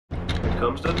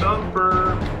comes the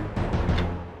dumper.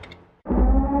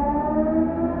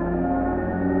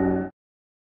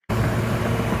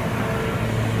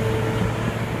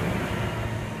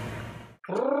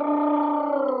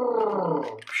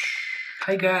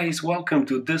 Hi guys, welcome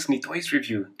to Disney Toys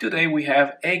Review. Today we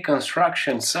have a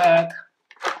construction set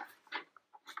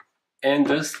in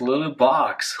this little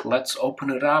box. Let's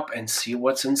open it up and see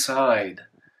what's inside.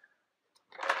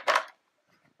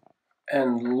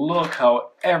 And look how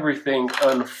everything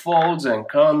unfolds and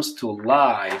comes to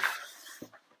life.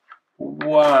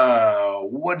 Wow,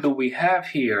 what do we have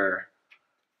here?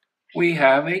 We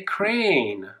have a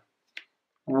crane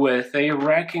with a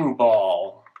wrecking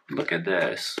ball. Look at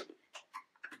this.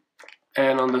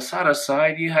 And on the other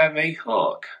side you have a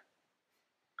hook.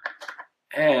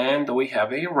 And we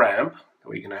have a ramp that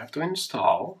we're gonna have to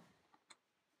install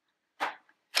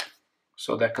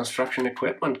so that construction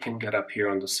equipment can get up here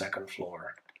on the second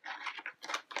floor.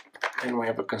 And we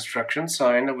have a construction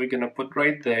sign that we're gonna put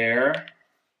right there.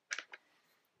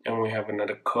 And we have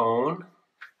another cone.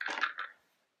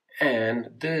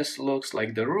 And this looks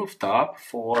like the rooftop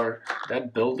for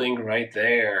that building right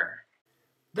there.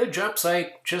 The job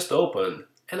site just opened,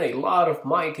 and a lot of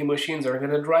mighty machines are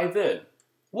gonna drive in.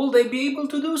 Will they be able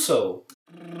to do so?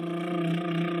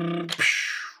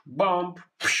 Bump.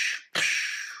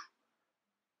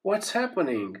 What's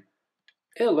happening?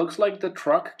 It looks like the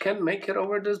truck can make it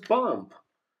over this bump.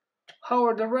 How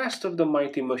are the rest of the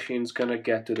mighty machines gonna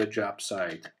get to the job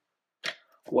site?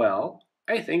 Well,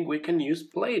 I think we can use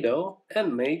Play-Doh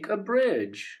and make a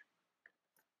bridge.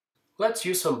 Let's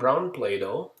use some brown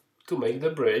Play-Doh to make the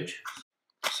bridge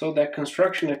so that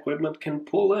construction equipment can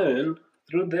pull in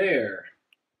through there.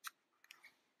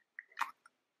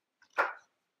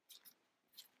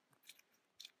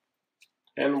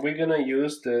 And we're gonna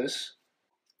use this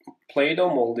Play-Doh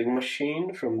molding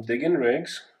machine from Dig and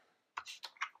Rigs.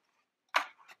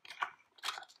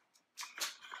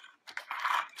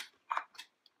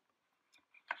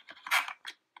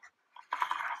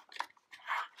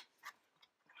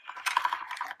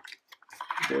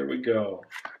 There we go.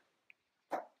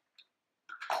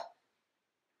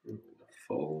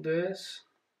 Fold this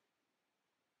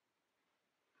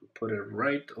and put it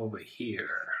right over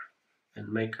here and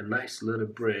make a nice little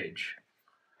bridge.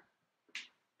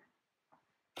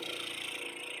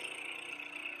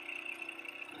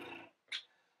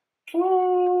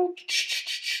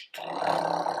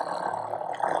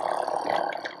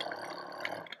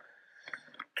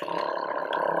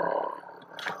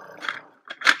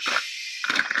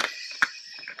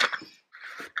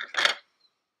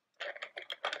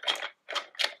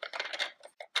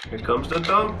 Here comes the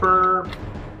dumper.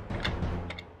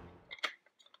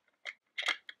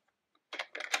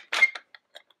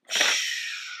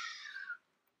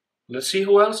 Let's see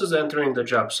who else is entering the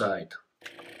job site.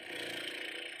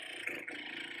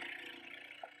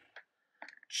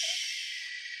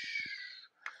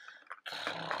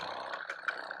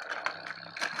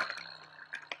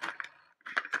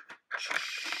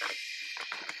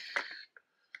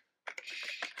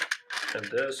 And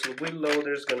this wheel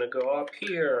loader is gonna go up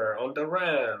here on the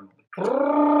ramp.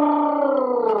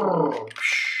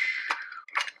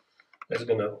 It's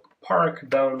gonna park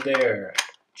down there.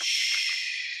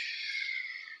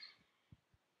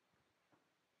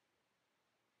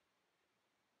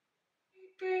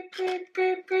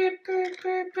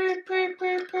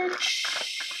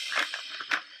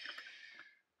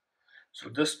 So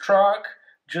this truck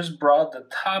just brought the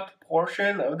top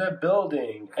portion of the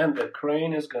building, and the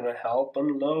crane is gonna help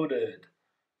unload it.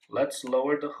 Let's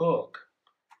lower the hook.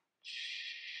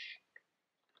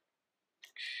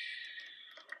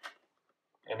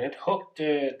 And it hooked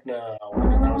it now,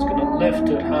 and now it's gonna lift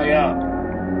it high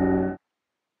up.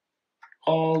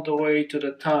 All the way to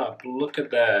the top, look at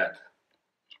that.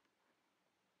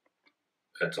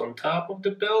 It's on top of the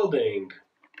building.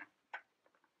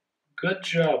 Good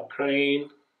job, crane.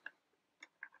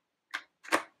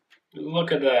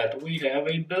 Look at that, we have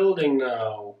a building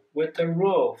now with a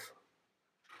roof.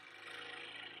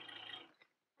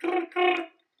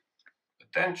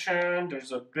 Attention,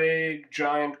 there's a big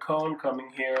giant cone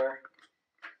coming here.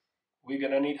 We're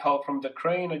gonna need help from the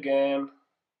crane again.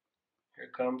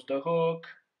 Here comes the hook.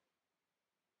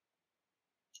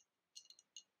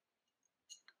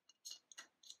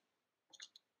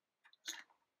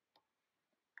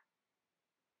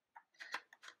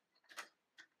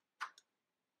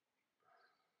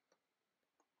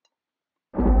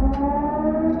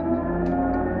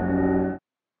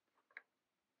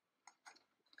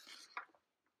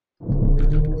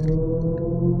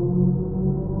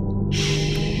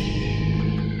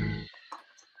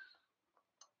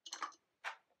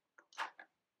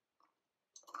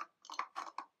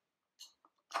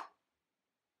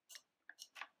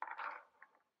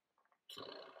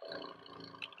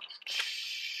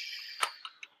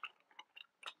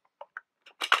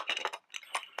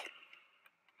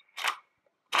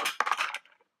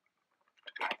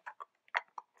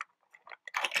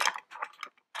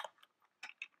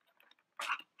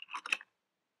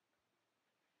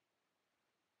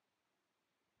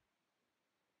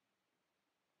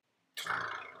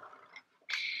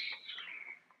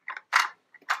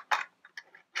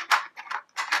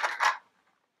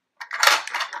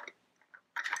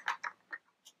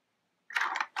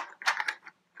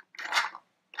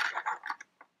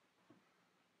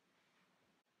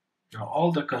 Now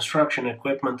all the construction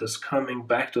equipment is coming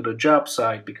back to the job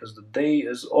site because the day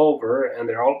is over and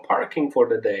they're all parking for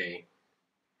the day.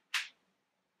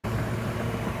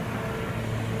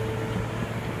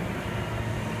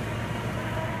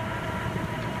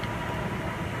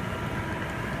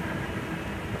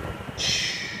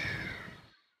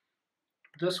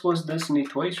 This was Disney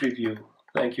Toys Review.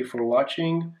 Thank you for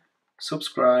watching,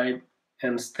 subscribe,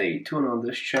 and stay tuned on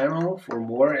this channel for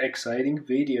more exciting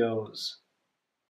videos.